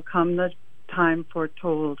years shall come the time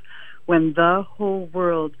foretold, when the whole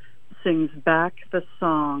world sings back the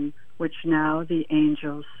song which now the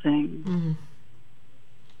angels sing.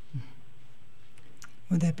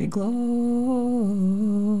 Would that be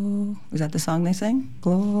Is that the song they sing?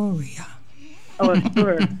 Gloria. Oh,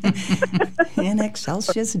 sure. In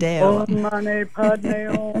excelsis Deo. Mane Padme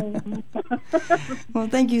Om. Well,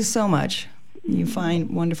 thank you so much. You find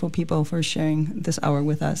wonderful people for sharing this hour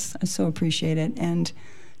with us. I so appreciate it. And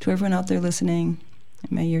to everyone out there listening,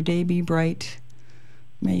 may your day be bright.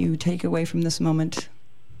 May you take away from this moment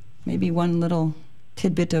maybe one little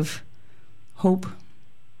tidbit of hope,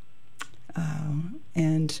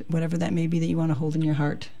 and whatever that may be that you want to hold in your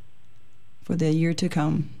heart for the year to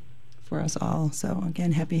come for us all. So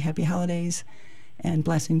again, happy holidays and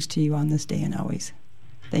blessings to you on this day and always.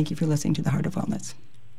 Thank you for listening to The Heart of Wellness.